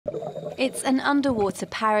It's an underwater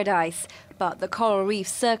paradise, but the coral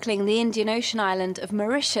reefs circling the Indian Ocean island of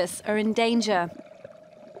Mauritius are in danger.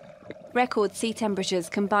 Record sea temperatures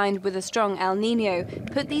combined with a strong El Nino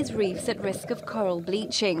put these reefs at risk of coral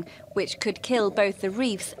bleaching, which could kill both the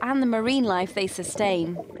reefs and the marine life they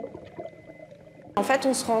sustain.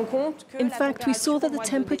 In fact, we saw that the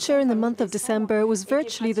temperature in the month of December was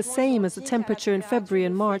virtually the same as the temperature in February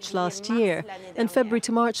and March last year. And February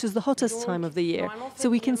to March is the hottest time of the year. So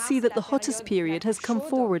we can see that the hottest period has come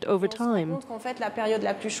forward over time.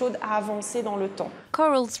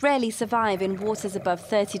 Corals rarely survive in waters above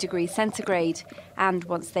 30 degrees centigrade. And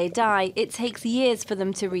once they die, it takes years for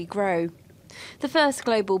them to regrow. The first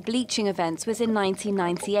global bleaching event was in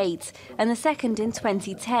 1998 and the second in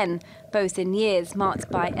 2010, both in years marked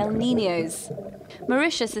by El Ninos.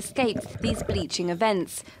 Mauritius escaped these bleaching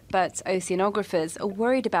events, but oceanographers are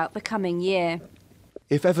worried about the coming year.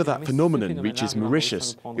 If ever that phenomenon reaches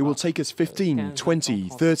Mauritius, it will take us 15, 20,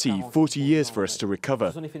 30, 40 years for us to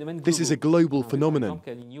recover. This is a global phenomenon.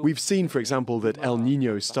 We've seen, for example, that El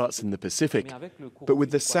Nino starts in the Pacific, but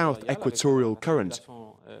with the south equatorial current,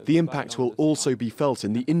 the impact will also be felt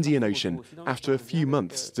in the Indian Ocean after a few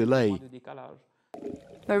months' delay.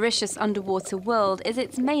 Mauritius' underwater world is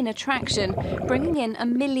its main attraction, bringing in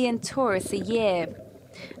 1 million tourists a year.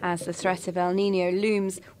 As the threat of El Nino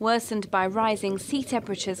looms, worsened by rising sea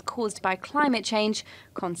temperatures caused by climate change,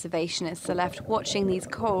 conservationists are left watching these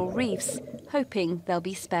coral reefs, hoping they'll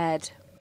be spared.